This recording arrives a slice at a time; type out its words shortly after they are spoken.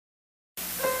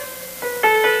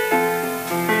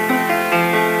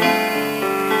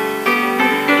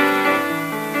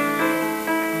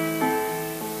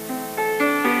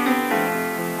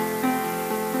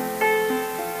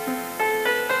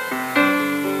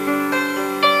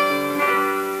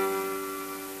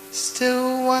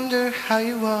still wonder how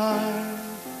you are,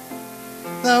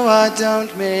 though I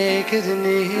don't make it an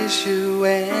issue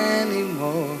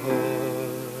anymore.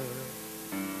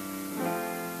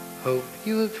 Hope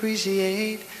you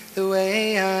appreciate the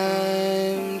way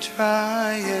I'm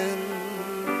trying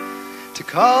to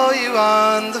call you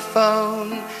on the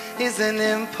phone is an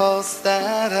impulse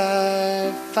that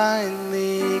I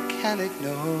finally can't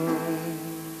ignore.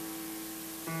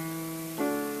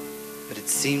 But it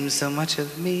seems so much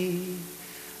of me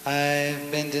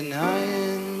I've been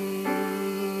denying.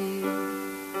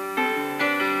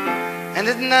 And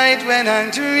at night when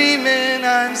I'm dreaming,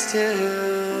 I'm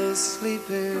still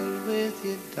sleeping with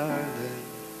you, darling.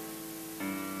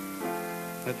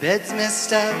 My bed's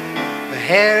messed up, my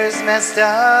hair's messed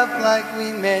up, like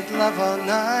we made love all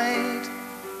night.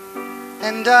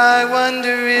 And I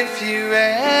wonder if you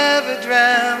ever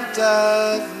dreamt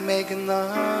of making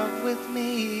love with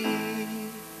me.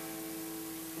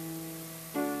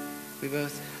 We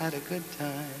both had a good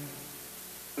time,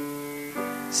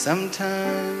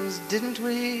 sometimes, didn't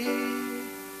we?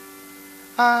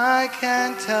 I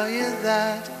can't tell you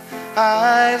that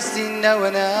I've seen no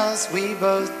one else. We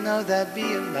both know that'd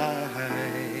be a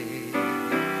lie.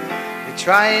 We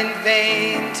try in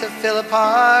vain to fill a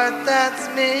part that's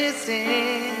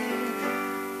missing.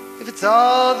 If it's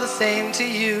all the same to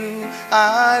you,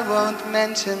 I won't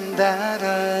mention that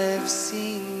I've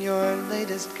seen your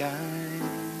latest guy.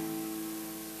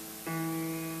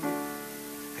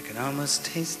 I can almost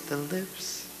taste the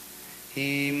lips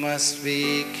he must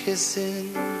be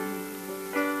kissing.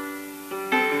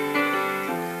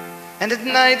 And at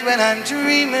night when I'm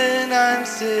dreaming, I'm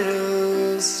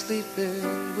still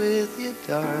sleeping with you,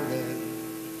 darling.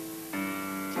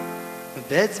 My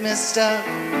bed's messed up,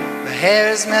 my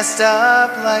hair's messed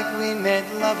up, like we made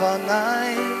love all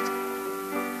night.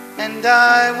 And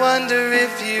I wonder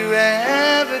if you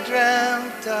ever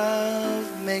dreamt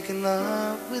of making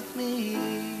love with me.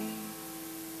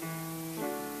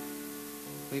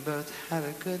 We both had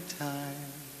a good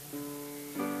time,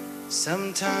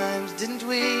 sometimes, didn't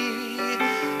we?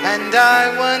 And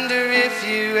I wonder if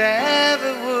you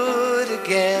ever would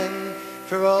again,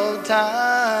 for old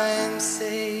time's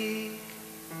sake.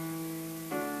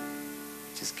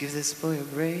 Just give this boy a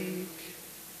break.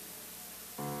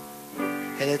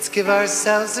 Hey, let's give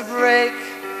ourselves a break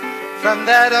from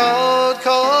that old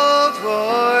cold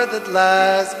war that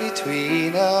lies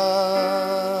between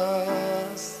us.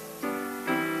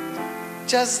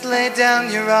 Just lay down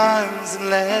your arms and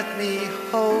let me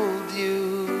hold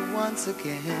you once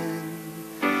again.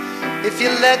 If you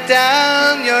let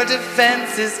down your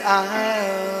defenses,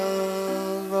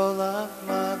 I'll roll up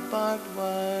my barbed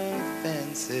wire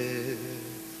fences.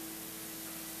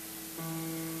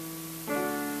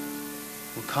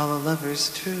 We'll call a lover's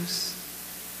truce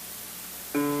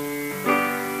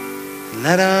and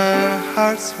let our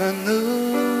hearts run loose.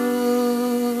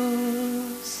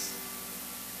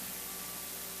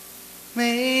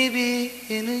 Maybe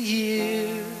in a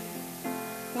year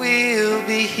we'll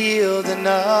be healed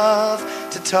enough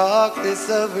to talk this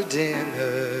over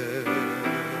dinner.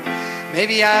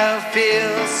 Maybe I'll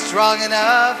feel strong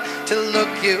enough to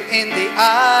look you in the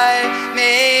eye.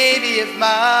 Maybe if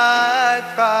my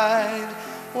pride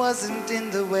wasn't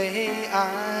in the way,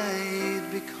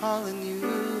 I'd be calling you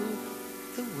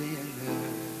the winner.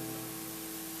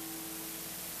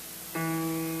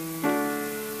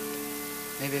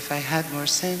 Maybe if I had more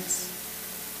sense,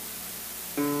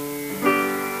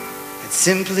 I'd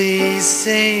simply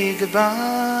say goodbye.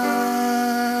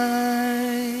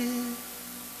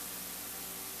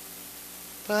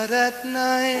 But at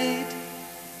night,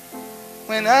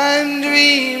 when I'm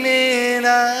dreaming,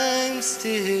 I'm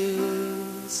still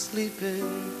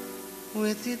sleeping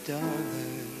with you,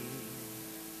 darling.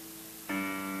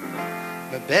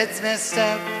 My bed's messed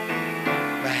up,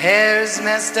 my hair's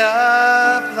messed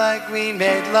up, like we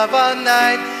made love all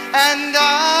night. And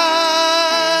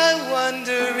I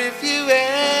wonder if you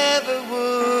ever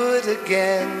would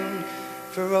again,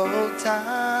 for old time's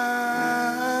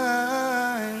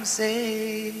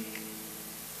sake.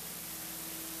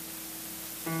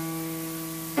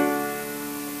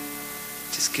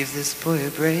 Just give this boy a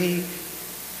break,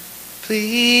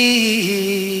 please.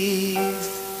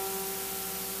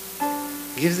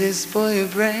 Give this boy a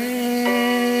break.